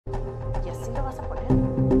te vas a poner?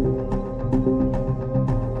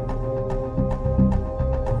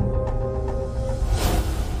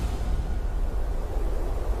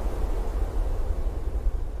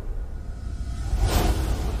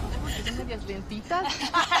 Medias lentitas.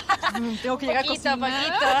 Tengo que llegar a cocinar. Poquito.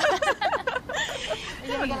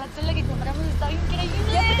 Oye, amiga, la tela que compramos está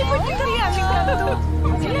increíble. Ya te fue tu día, me encantó.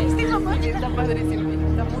 ¿Sí le viste, mamá? Está padre, Silvina.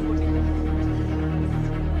 Está muy bonita.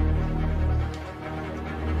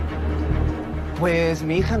 Pues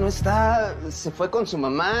mi hija no está. Se fue con su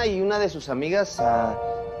mamá y una de sus amigas a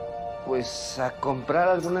comprar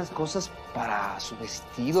algunas cosas para su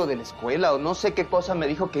vestido de la escuela o no sé qué cosa me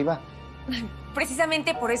dijo que iba.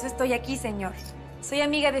 Precisamente por eso estoy aquí, señor. Soy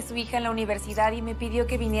amiga de su hija en la universidad y me pidió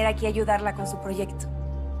que viniera aquí a ayudarla con su proyecto.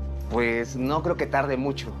 Pues no creo que tarde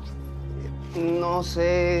mucho. No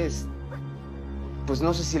sé. Pues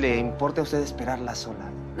no sé si le importa a usted esperarla sola.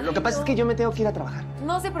 Lo que pasa es que yo me tengo que ir a trabajar.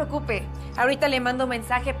 No se preocupe. Ahorita le mando un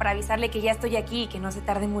mensaje para avisarle que ya estoy aquí y que no se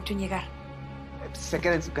tarde mucho en llegar. Se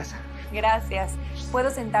queda en su casa. Gracias. ¿Puedo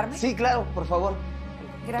sentarme? Sí, claro, por favor.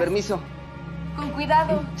 Gracias. Permiso. Con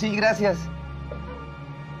cuidado. Sí, gracias.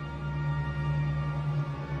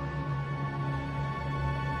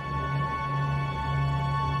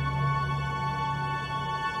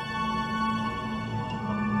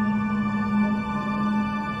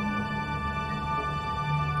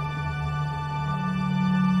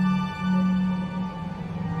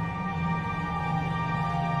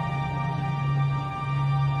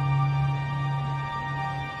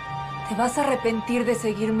 Te vas a arrepentir de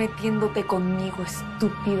seguir metiéndote conmigo,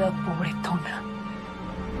 estúpida pobretona.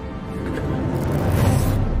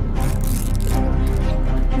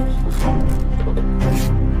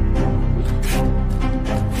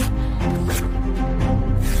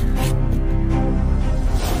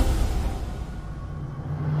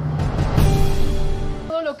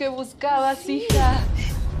 Todo lo que buscabas, hija.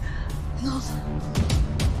 No.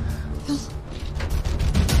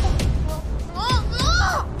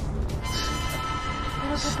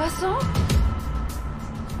 ¿Pero qué pasó?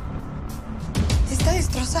 Está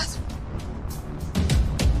destrozado.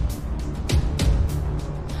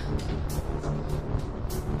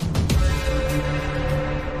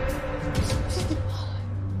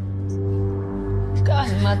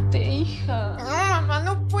 Cálmate, hija. No, mamá,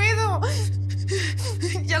 no puedo.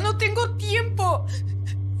 Ya no tengo tiempo.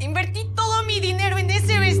 Invertí todo mi dinero en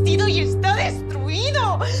ese vestido y está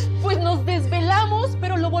destruido. Pues nos desvelamos,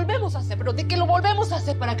 pero lo volvemos a hacer. ¿Pero de qué lo volvemos a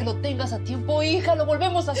hacer? Para que lo tengas a tiempo, hija, lo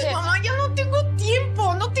volvemos a hacer. Mamá, ya no tengo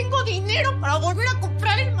tiempo. No tengo dinero para volver a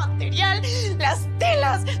comprar el material, las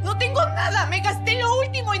telas. No tengo nada. Me gasté lo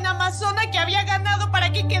último en Amazona que había ganado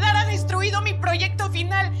para que quedara destruido mi proyecto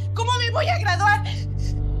final. ¿Cómo me voy a graduar?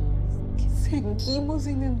 Seguimos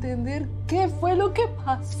sin entender qué fue lo que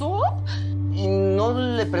pasó. ¿Y no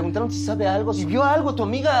le preguntaron si sabe algo? ¿Si vio algo tu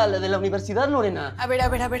amiga, la de la universidad, Lorena? A ver.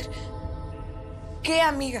 ¿Qué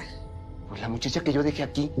amiga? Pues la muchacha que yo dejé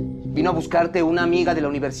aquí. Vino a buscarte una amiga de la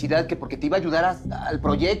universidad que porque te iba a ayudar al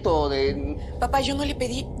proyecto de... Papá, yo no le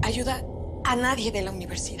pedí ayuda a nadie de la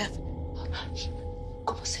universidad.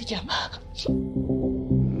 ¿Cómo se llama?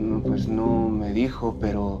 No, pues no me dijo,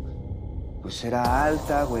 pero... Pues era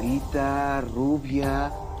alta, güerita,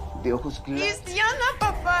 rubia, de ojos claros. Es Diana,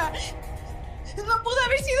 papá. No pudo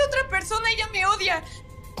haber sido otra persona, ella me odia.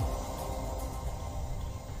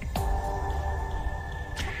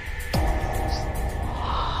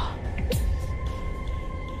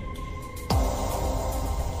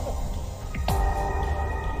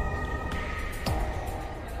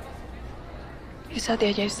 Esa de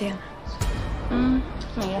allá es Diana.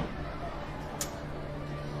 Mira.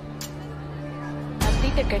 A ti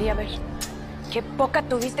te quería ver. Qué poca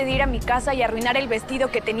tuviste de ir a mi casa y arruinar el vestido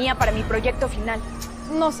que tenía para mi proyecto final.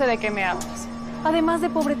 No sé de qué me hablas. Además de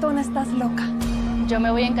pobretona, estás loca. Yo me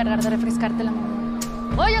voy a encargar de refrescarte la memoria.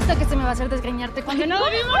 Oye, hasta que se me va a hacer desgreñarte cuando no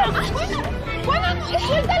vimos. ¡Juana!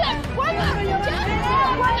 ¡Suéltala! ¡Juana!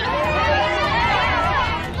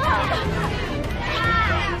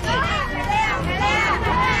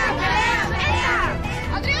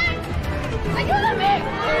 ¡Adrián! ¡Ayúdame!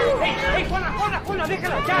 ¡Ey, Juana,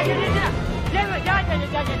 déjala! ¡Ya!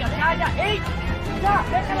 ¡Ey! ¡Ya,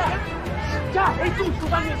 déjala! ¡Ya! ¡Ey, tú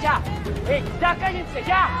también, ya! ¡Ey, ya, cállense,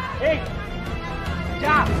 ya! ¡Ey!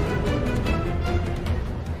 ¡Ya!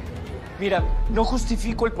 Mira, no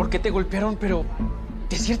justifico el por qué te golpearon, pero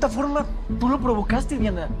de cierta forma tú lo provocaste,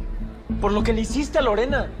 Diana. Por lo que le hiciste a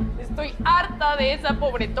Lorena. Estoy harta de esa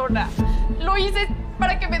pobretona. Lo hice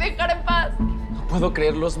para que me dejara en paz. No puedo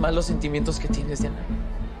creer los malos sentimientos que tienes, Diana.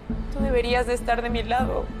 Tú deberías de estar de mi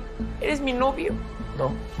lado. Eres mi novio.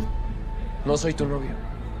 No soy tu novio.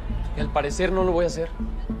 Y al parecer no lo voy a hacer.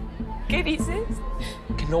 ¿Qué dices?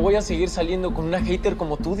 Que no voy a seguir saliendo con una hater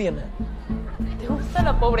como tú, Diana. Te gusta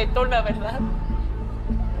la pobretona, ¿verdad?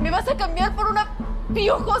 ¿Me vas a cambiar por una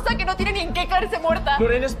piojosa que no tiene ni en qué caerse muerta?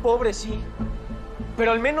 Lorena es pobre, sí.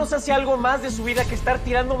 Pero al menos hace algo más de su vida que estar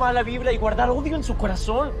tirando mala vibra y guardar odio en su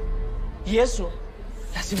corazón. Y eso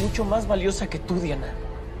la hace mucho más valiosa que tú, Diana.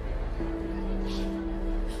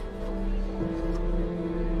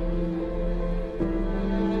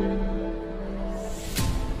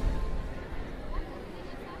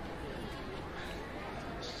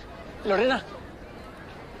 Lorena.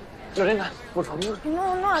 Lorena, por favor.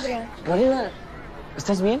 No, Adrián. Lorena,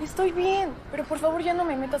 ¿estás bien? Estoy bien, pero por favor ya no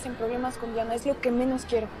me metas en problemas con Diana, es lo que menos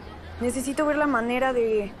quiero. Necesito ver la manera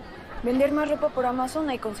de vender más ropa por Amazon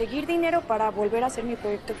y conseguir dinero para volver a hacer mi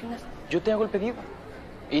proyecto final. Yo te hago el pedido.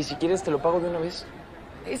 Y si quieres te lo pago de una vez.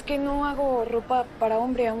 Es que no hago ropa para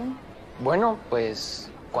hombre aún. Bueno, pues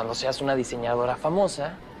cuando seas una diseñadora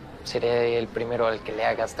famosa, seré el primero al que le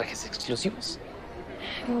hagas trajes exclusivos.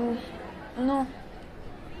 No,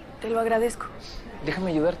 te lo agradezco.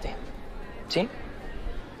 Déjame ayudarte, ¿sí?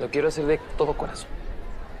 Lo quiero hacer de todo corazón.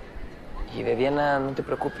 Y de Diana, no te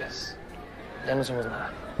preocupes. Ya no somos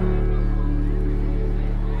nada.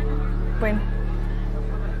 Bueno,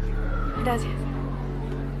 gracias.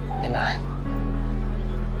 De nada.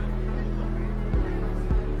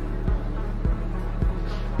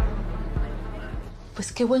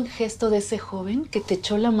 Pues qué buen gesto de ese joven que te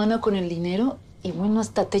echó la mano con el dinero y bueno,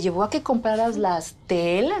 hasta te llevó a que compraras las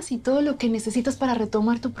telas y todo lo que necesitas para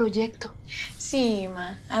retomar tu proyecto. Sí,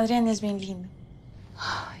 ma, Adrián es bien lindo.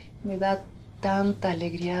 Ay, me da tanta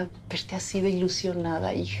alegría verte así de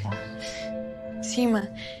ilusionada, hija. Sí, ma,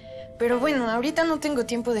 pero bueno, ahorita no tengo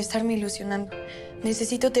tiempo de estarme ilusionando.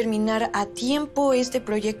 Necesito terminar a tiempo este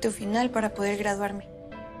proyecto final para poder graduarme.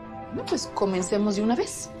 Bueno, pues comencemos de una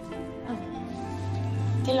vez.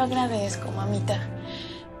 Te lo agradezco, mamita.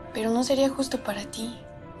 Pero no sería justo para ti.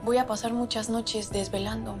 Voy a pasar muchas noches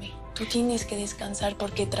desvelándome. Tú tienes que descansar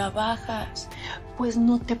porque trabajas. Pues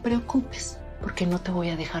no te preocupes, porque no te voy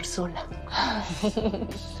a dejar sola.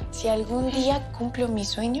 Si algún día cumplo mi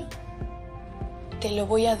sueño, te lo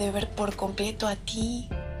voy a deber por completo a ti,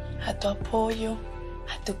 a tu apoyo,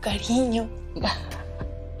 a tu cariño.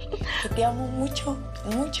 Que te amo mucho,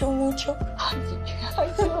 mucho, mucho. Ay,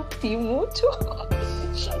 yo a ti mucho.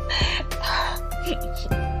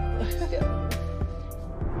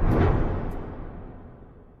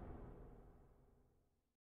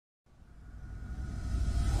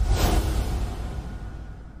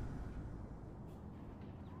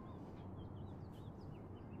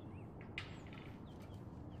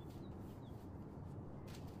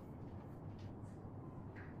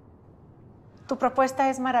 Tu propuesta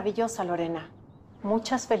es maravillosa, Lorena.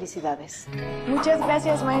 Muchas felicidades. Muchas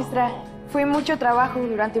gracias, maestra. Fue mucho trabajo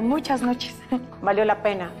durante muchas noches. Valió la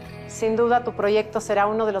pena. Sin duda, tu proyecto será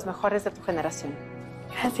uno de los mejores de tu generación.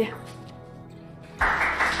 Gracias.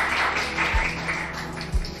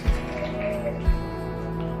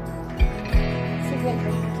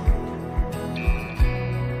 Siguiente.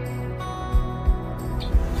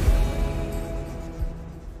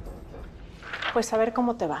 Pues a ver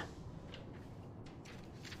cómo te va.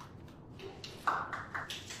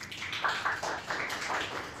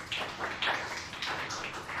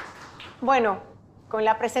 Bueno, con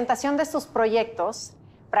la presentación de sus proyectos,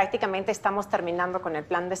 prácticamente estamos terminando con el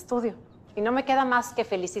plan de estudio. Y no me queda más que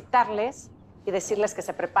felicitarles y decirles que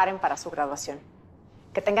se preparen para su graduación.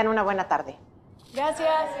 Que tengan una buena tarde. Gracias.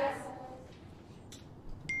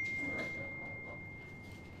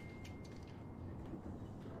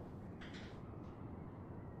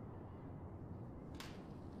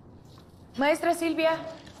 Maestra Silvia.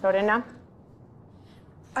 Lorena.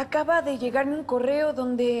 Acaba de llegarme un correo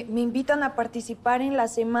donde me invitan a participar en la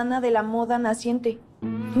Semana de la Moda Naciente.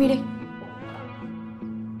 Mire.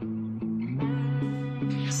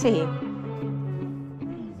 Sí.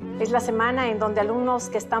 Es la semana en donde alumnos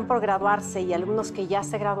que están por graduarse y alumnos que ya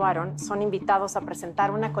se graduaron son invitados a presentar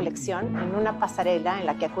una colección en una pasarela en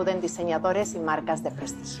la que acuden diseñadores y marcas de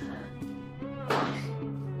prestigio.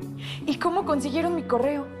 ¿Y cómo consiguieron mi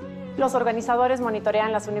correo? Los organizadores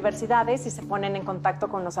monitorean las universidades y se ponen en contacto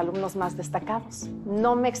con los alumnos más destacados.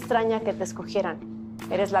 No me extraña que te escogieran.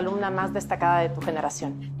 Eres la alumna más destacada de tu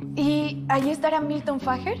generación. ¿Y ahí estará Milton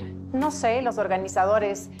Fajer? No sé, los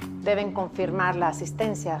organizadores deben confirmar la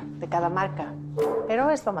asistencia de cada marca, pero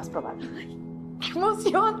es lo más probable. ¡Qué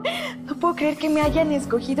emoción! No puedo creer que me hayan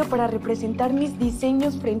escogido para representar mis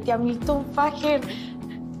diseños frente a Milton Fajer.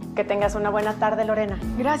 Que tengas una buena tarde, Lorena.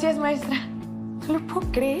 Gracias, maestra. No lo puedo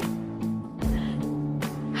creer.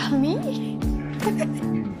 ¿A mí?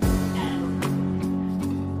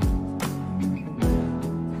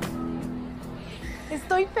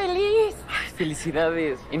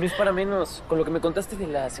 Felicidades. Y no es para menos. Con lo que me contaste de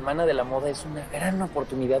la Semana de la Moda, es una gran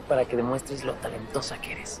oportunidad para que demuestres lo talentosa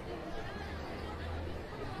que eres.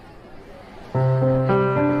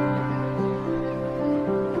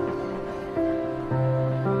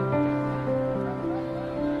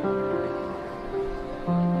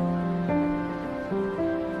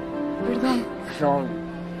 Perdón.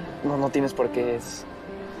 No tienes por qué. Es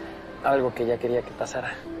algo que ya quería que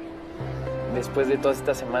pasara. Después de todas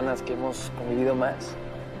estas semanas que hemos convivido más,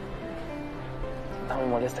 no me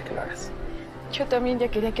molesta que lo hagas. Yo también ya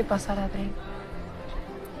quería que pasara, Dre.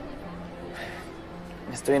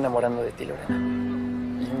 Me estoy enamorando de ti, Lorena.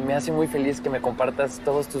 Y me hace muy feliz que me compartas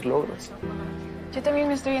todos tus logros. Yo también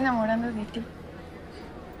me estoy enamorando de ti.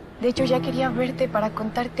 De hecho, ya quería verte para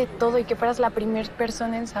contarte todo y que fueras la primera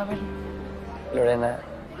persona en saberlo. Lorena,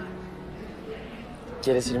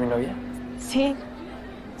 ¿quieres ser mi novia? Sí.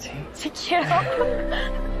 Sí. Sí quiero.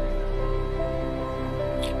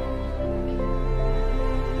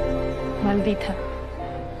 Maldita.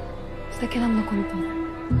 Está quedando contigo.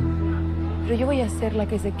 Pero yo voy a ser la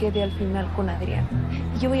que se quede al final con Adrián.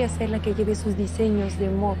 Y yo voy a ser la que lleve sus diseños de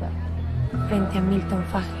moda frente a Milton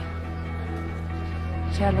Fajer.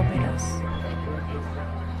 Ya lo verás.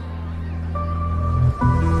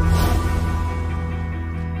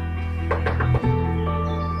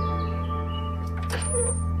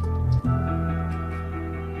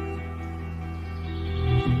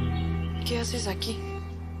 ¿Qué haces aquí?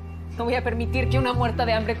 No voy a permitir que una muerta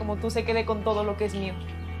de hambre como tú se quede con todo lo que es mío.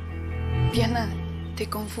 Diana, te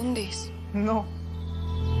confundes. No.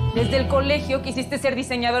 Desde el colegio quisiste ser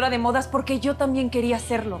diseñadora de modas porque yo también quería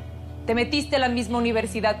serlo. Te metiste a la misma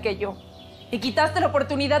universidad que yo. Y quitaste la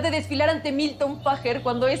oportunidad de desfilar ante Milton Fajer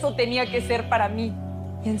cuando eso tenía que ser para mí.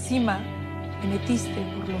 Y encima, te metiste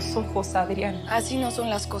por los ojos a Adrián. Así no son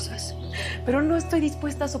las cosas. Pero no estoy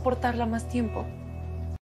dispuesta a soportarla más tiempo.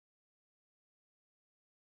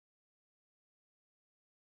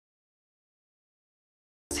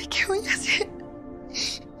 ¿Qué voy a hacer?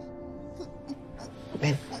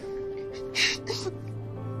 Ven.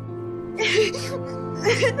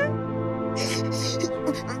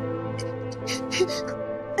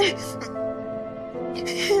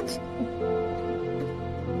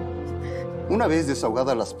 Una vez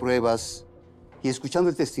desahogadas las pruebas y escuchando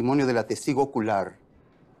el testimonio de la testigo ocular,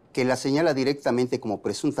 que la señala directamente como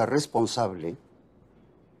presunta responsable,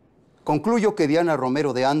 concluyo que Diana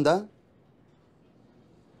Romero de Anda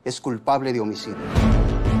es culpable de homicidio.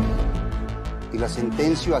 Y la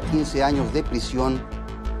sentencio a 15 años de prisión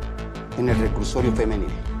en el reclusorio femenil.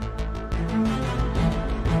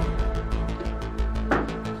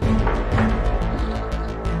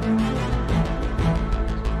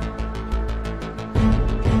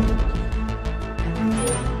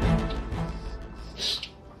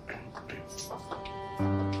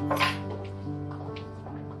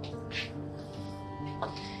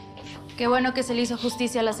 Qué bueno que se le hizo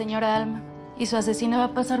justicia a la señora Alma. Y su asesina va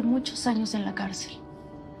a pasar muchos años en la cárcel.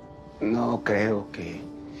 No creo que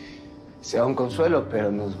sea un consuelo,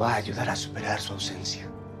 pero nos va a ayudar a superar su ausencia.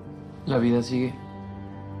 La vida sigue.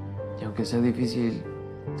 Y aunque sea difícil,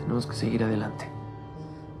 tenemos que seguir adelante.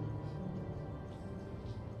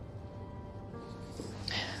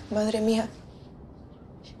 Madre mía,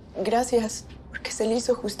 gracias porque se le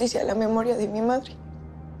hizo justicia a la memoria de mi madre.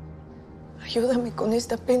 Ayúdame con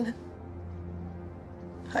esta pena.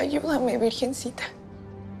 Ayúdame, Virgencita.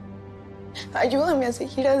 Ayúdame a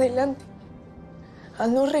seguir adelante, a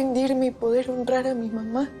no rendirme y poder honrar a mi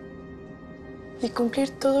mamá y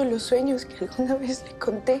cumplir todos los sueños que alguna vez le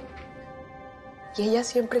conté. Y ella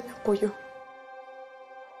siempre me apoyó.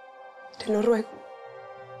 Te lo ruego.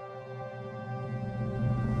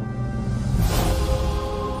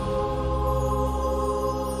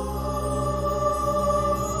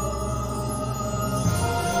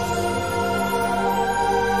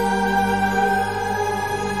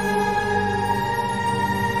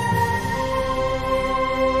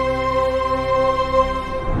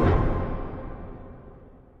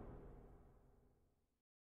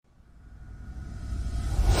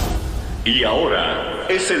 Y ahora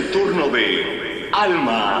es el turno de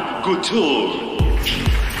Alma Couture.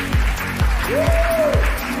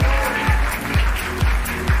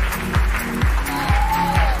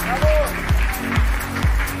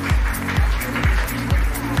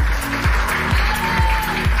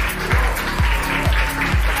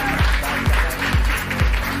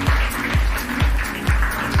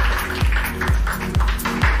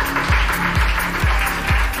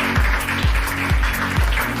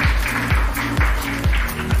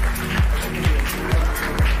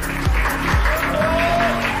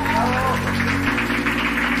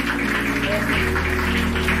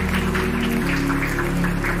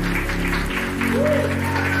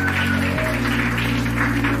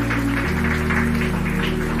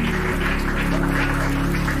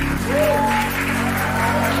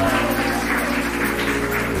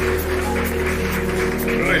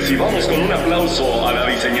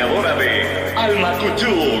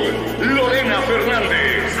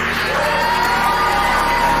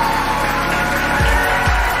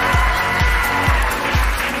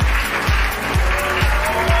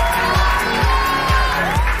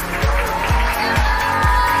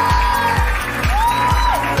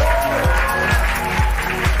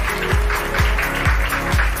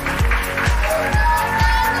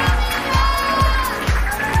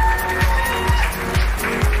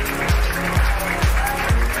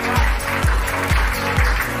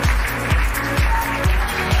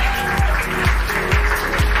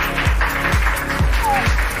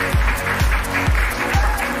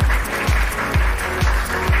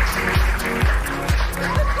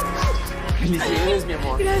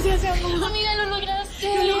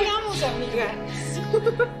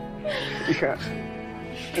 amiga. Hija,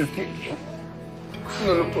 es que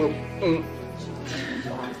no lo puedo.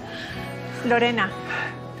 Lorena,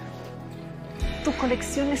 tu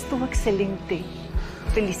colección estuvo excelente.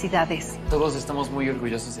 Felicidades. Todos estamos muy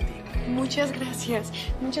orgullosos de ti. Muchas gracias.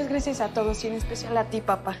 Muchas gracias a todos y en especial a ti,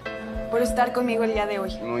 papá, por estar conmigo el día de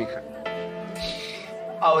hoy. No, hija.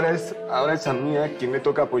 Ahora es a mí a quien me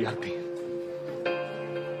toca apoyarte.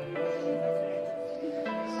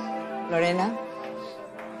 Lorena,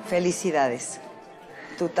 felicidades.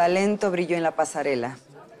 Tu talento brilló en la pasarela.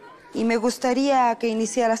 Y me gustaría que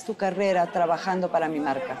iniciaras tu carrera trabajando para mi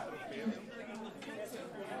marca.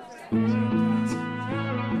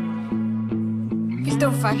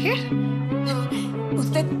 ¿Milton Fajer?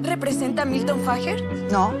 ¿Usted representa a Milton Fajer?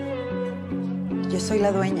 No, yo soy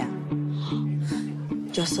la dueña.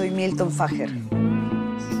 Yo soy Milton Fajer.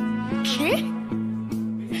 ¿Qué?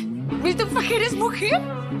 ¿Milton Fajer es mujer?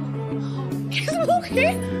 ¿Es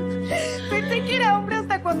mujer? Pensé que era hombre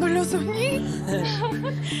hasta cuando lo soñé.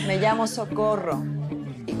 Me llamo Socorro.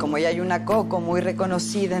 Y como ya hay una Coco muy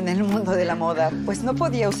reconocida en el mundo de la moda, pues no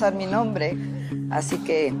podía usar mi nombre. Así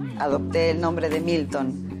que adopté el nombre de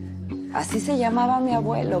Milton. Así se llamaba mi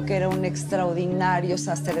abuelo, que era un extraordinario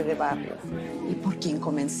sastre de barrio y por quien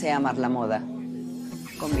comencé a amar la moda.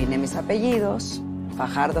 Combiné mis apellidos,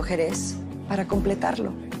 Fajardo Jerez, para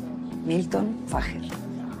completarlo. Milton Fajer.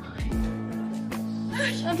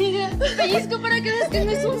 Amiga, pellizco para que veas que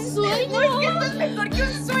no es un sueño. Es que esto es mejor que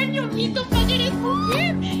un sueño. Milton Fajer es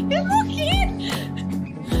mujer. ¡Es mujer!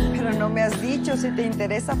 Pero no me has dicho si te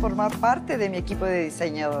interesa formar parte de mi equipo de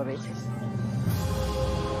diseñadores.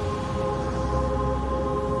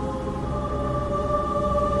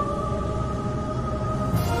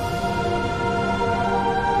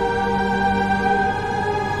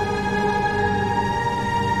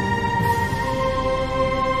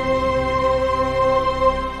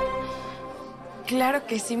 Claro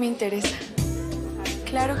que sí me interesa.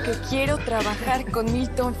 Claro que quiero trabajar con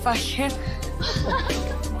Milton Fajer.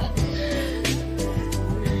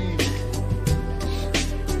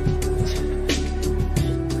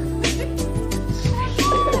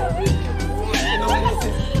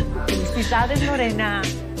 Felicidades, Lorena.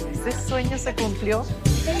 Ese sueño se cumplió.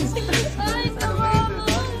 Ay, no vamos.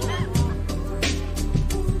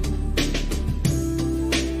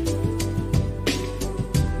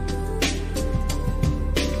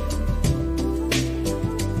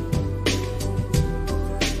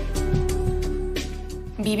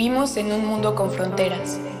 Vivimos en un mundo con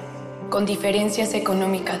fronteras, con diferencias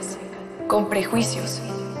económicas, con prejuicios,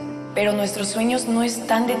 pero nuestros sueños no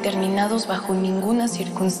están determinados bajo ninguna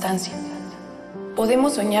circunstancia.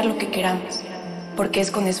 Podemos soñar lo que queramos, porque es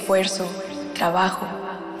con esfuerzo, trabajo,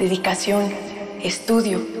 dedicación,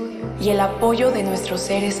 estudio y el apoyo de nuestros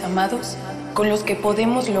seres amados con los que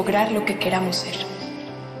podemos lograr lo que queramos ser.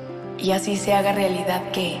 Y así se haga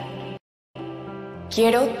realidad que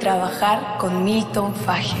quiero trabajar con Milton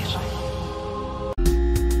Fajer.